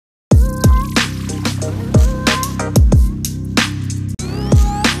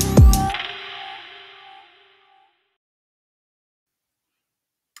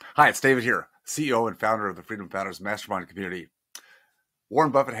Hi, it's David here, CEO and founder of the Freedom Founders Mastermind community. Warren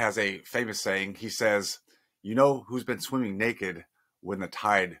Buffett has a famous saying. He says, "You know who's been swimming naked when the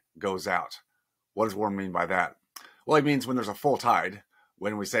tide goes out." What does Warren mean by that? Well, he means when there's a full tide.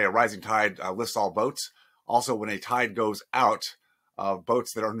 When we say a rising tide lifts all boats. Also, when a tide goes out,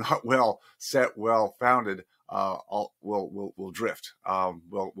 boats that are not well set, well founded, will drift,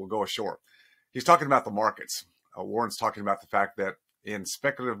 will go ashore. He's talking about the markets. Warren's talking about the fact that in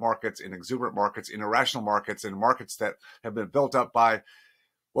speculative markets, in exuberant markets, in irrational markets, in markets that have been built up by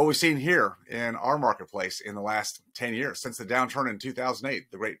what we've seen here in our marketplace in the last 10 years. Since the downturn in 2008,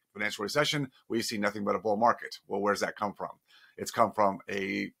 the great financial recession, we've seen nothing but a bull market. Well, where's that come from? It's come from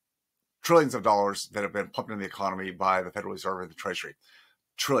trillions of dollars that have been pumped into the economy by the Federal Reserve and the Treasury.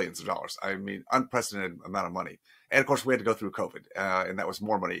 Trillions of dollars. I mean, unprecedented amount of money. And of course, we had to go through COVID, and that was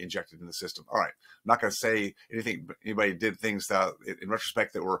more money injected in the system. All right, I'm not going to say anything. Anybody did things in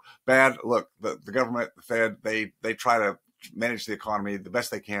retrospect that were bad. Look, the government, the Fed, they try to manage the economy the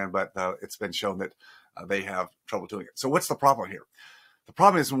best they can, but it's been shown that they have trouble doing it. So what's the problem here? The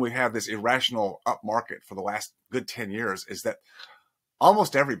problem is when we have this irrational up market for the last good 10 years is that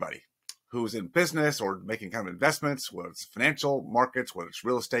almost everybody who's in business or making kind of investments, whether it's financial markets, whether it's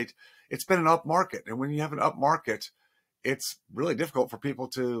real estate, it's been an up market. And when you have an up market, it's really difficult for people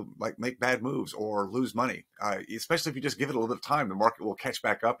to make bad moves or lose money, especially if you just give it a little bit of time. The market will catch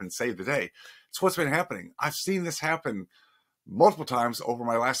back up and save the day. It's what's been happening. I've seen this happen multiple times over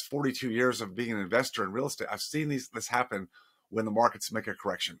my last 42 years of being an investor in real estate. I've seen this happen when the markets make a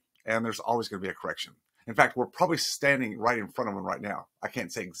correction, and there's always going to be a correction. In fact, we're probably standing right in front of them right now. I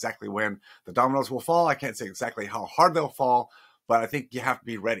can't say exactly when the dominoes will fall. I can't say exactly how hard they'll fall, but I think you have to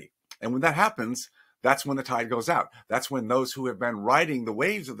be ready. And when that happens, that's when the tide goes out. That's when those who have been riding the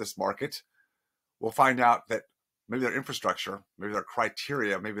waves of this market will find out that maybe their infrastructure, maybe their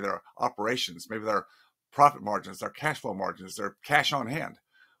criteria, maybe their operations, maybe their profit margins, their cash flow margins, their cash on hand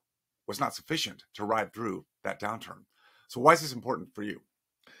was not sufficient to ride through that downturn. So why is this important for you?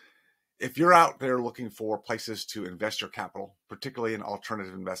 If you're out there looking for places to invest your capital, particularly in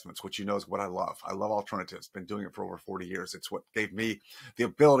alternative investments, which you know is what I love. I love alternatives. Been doing it for over 40 years. It's what gave me the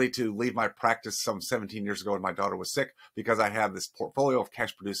ability to leave my practice some 17 years ago when my daughter was sick, because I have this portfolio of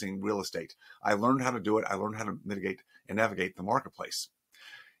cash producing real estate. I learned how to do it. I learned how to mitigate and navigate the marketplace.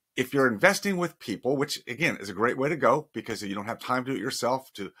 If you're investing with people, which again is a great way to go because you don't have time to do it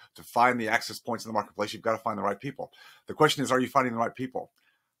yourself, to find the access points in the marketplace, you've got to find the right people. The question is, are you finding the right people?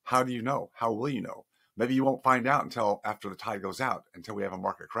 How do you know? How will you know? Maybe you won't find out until after the tide goes out, until we have a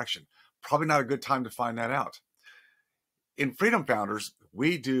market correction. Probably not a good time to find that out. In Freedom Founders,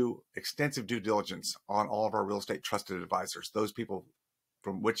 we do extensive due diligence on all of our real estate trusted advisors, those people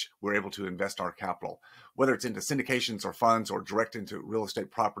from which we're able to invest our capital, whether it's into syndications or funds or direct into real estate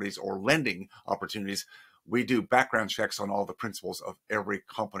properties or lending opportunities. We do background checks on all the principals of every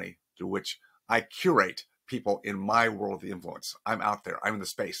company through which I curate people in my world of influence. I'm out there, I'm in the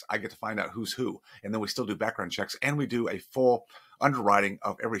space, I get to find out who's who. And then we still do background checks, and we do a full underwriting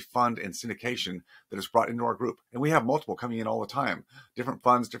of every fund and syndication that is brought into our group. And we have multiple coming in all the time, different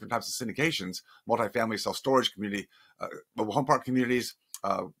funds, different types of syndications, multifamily self-storage community, mobile home park communities,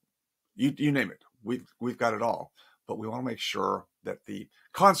 you name it. We've got it all. But we want to make sure that the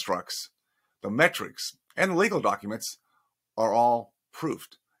constructs, the metrics, and the legal documents are all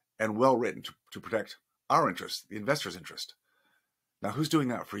proofed and well written to protect our interest, the investor's interest. Now, who's doing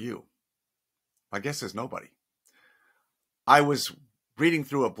that for you? My guess is nobody. I was reading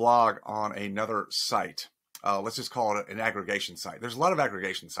through a blog on another site. Let's just call it an aggregation site. There's a lot of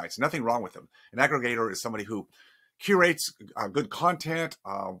aggregation sites, nothing wrong with them. An aggregator is somebody who curates good content,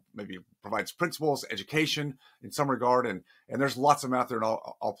 maybe provides principles, education in some regard, and there's lots of them out there in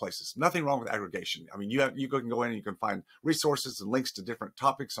all places. Nothing wrong with aggregation. I mean, you can go in and you can find resources and links to different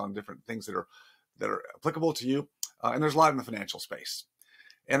topics on different things that are applicable to you. And there's a lot in the financial space.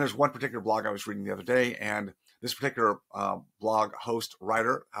 And there's one particular blog I was reading the other day, and this particular blog host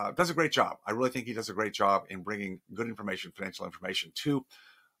writer does a great job. I really think he does a great job in bringing good information, financial information to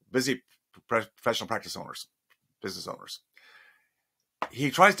busy professional practice owners, business owners.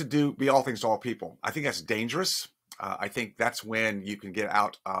 He tries to be all things to all people. I think that's dangerous. I think that's when you can get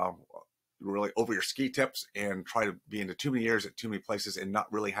out really over your ski tips and try to be into too many years at too many places and not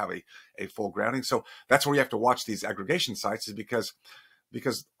really have a full grounding. So that's where you have to watch these aggregation sites, is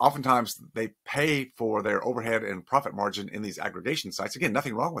because oftentimes they pay for their overhead and profit margin in these aggregation sites. Again,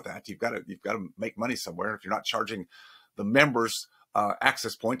 nothing wrong with that. You've got to make money somewhere. If you're not charging the members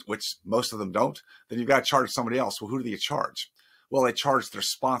access point, which most of them don't, then you've got to charge somebody else. Well, who do you charge? Well, they charge their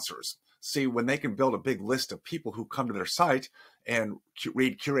sponsors. See, when they can build a big list of people who come to their site and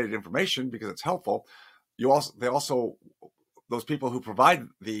read curated information because it's helpful. Those people who provide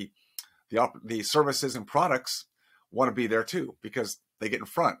the services and products want to be there too, because they get in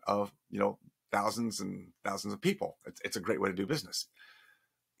front of, thousands and thousands of people. It's a great way to do business.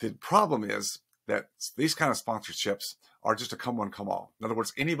 The problem is that these kind of sponsorships are just a come one, come all. In other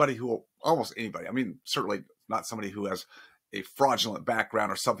words, almost anybody, I mean, certainly not somebody who has a fraudulent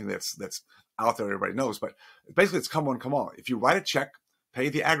background or something that's out there everybody knows, but basically it's come one, come all. If you write a check, pay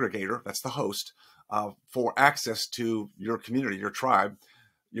the aggregator, that's the host, for access to your community, your tribe,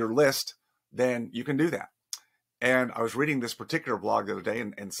 your list, then you can do that. And I was reading this particular blog the other day,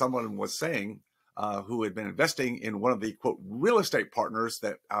 and someone was saying, who had been investing in one of the, quote, real estate partners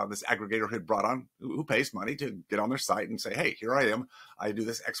that this aggregator had brought on, who pays money to get on their site and say, hey, here I am. I do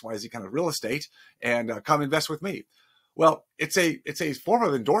this XYZ kind of real estate, and come invest with me. Well, it's a form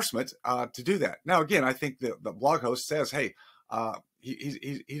of endorsement to do that. Now, again, I think the blog host says, hey,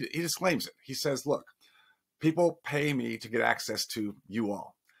 he disclaims it. He says, look, people pay me to get access to you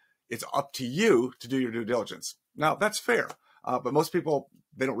all. It's up to you to do your due diligence. Now, that's fair, but most people,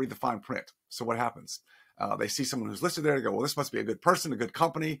 they don't read the fine print. So what happens? They see someone who's listed there, they go, well, this must be a good person, a good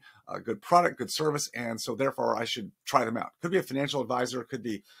company, a good product, good service, and so therefore I should try them out. Could be a financial advisor, could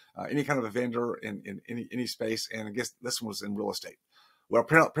be any kind of a vendor in any space, and I guess this one was in real estate. Well,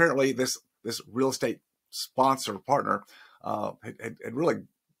 apparently this real estate sponsor partner had really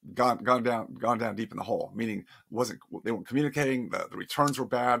gone down deep in the hole, meaning they weren't communicating, the returns were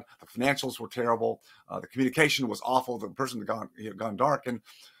bad, the financials were terrible, the communication was awful, the person had gone dark, and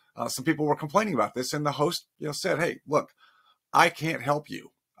some people were complaining about this, and the host said, hey, look, I can't help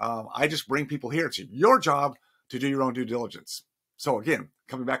you. I just bring people here. It's your job to do your own due diligence. So again,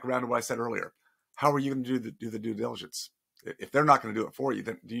 coming back around to what I said earlier, how are you going to do the due diligence? If they're not going to do it for you,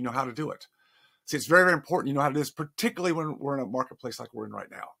 then do you know how to do it? See, it's very, very important you know how to do this, particularly when we're in a marketplace like we're in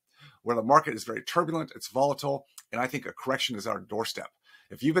right now, where the market is very turbulent, it's volatile, and I think a correction is our doorstep.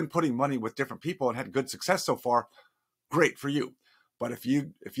 If you've been putting money with different people and had good success so far, great for you. But if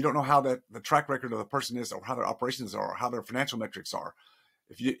you don't know how the track record of the person is, or how their operations are, or how their financial metrics are,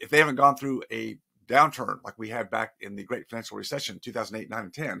 if they haven't gone through a downturn like we had back in the Great Financial Recession, 2008, 9,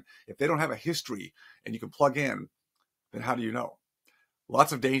 and 10, if they don't have a history and you can plug in, then how do you know?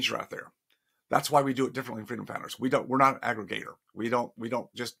 Lots of danger out there. That's why we do it differently in Freedom Founders. We're not an aggregator. We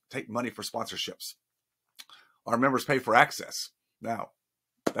don't just take money for sponsorships. Our members pay for access. Now,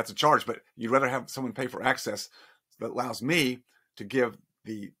 that's a charge, but you'd rather have someone pay for access that allows me to give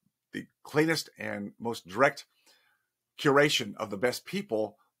the cleanest and most direct curation of the best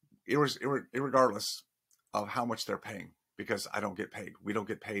people, irregardless of how much they're paying, because I don't get paid. We don't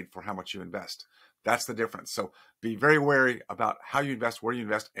get paid for how much you invest. That's the difference. So be very wary about how you invest, where you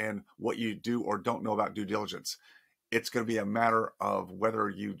invest, and what you do or don't know about due diligence. It's going to be a matter of whether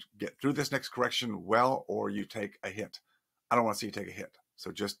you get through this next correction well or you take a hit. I don't want to see you take a hit.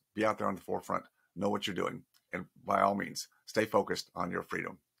 So just be out there on the forefront, know what you're doing, and by all means, stay focused on your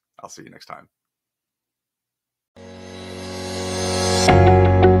freedom. I'll see you next time.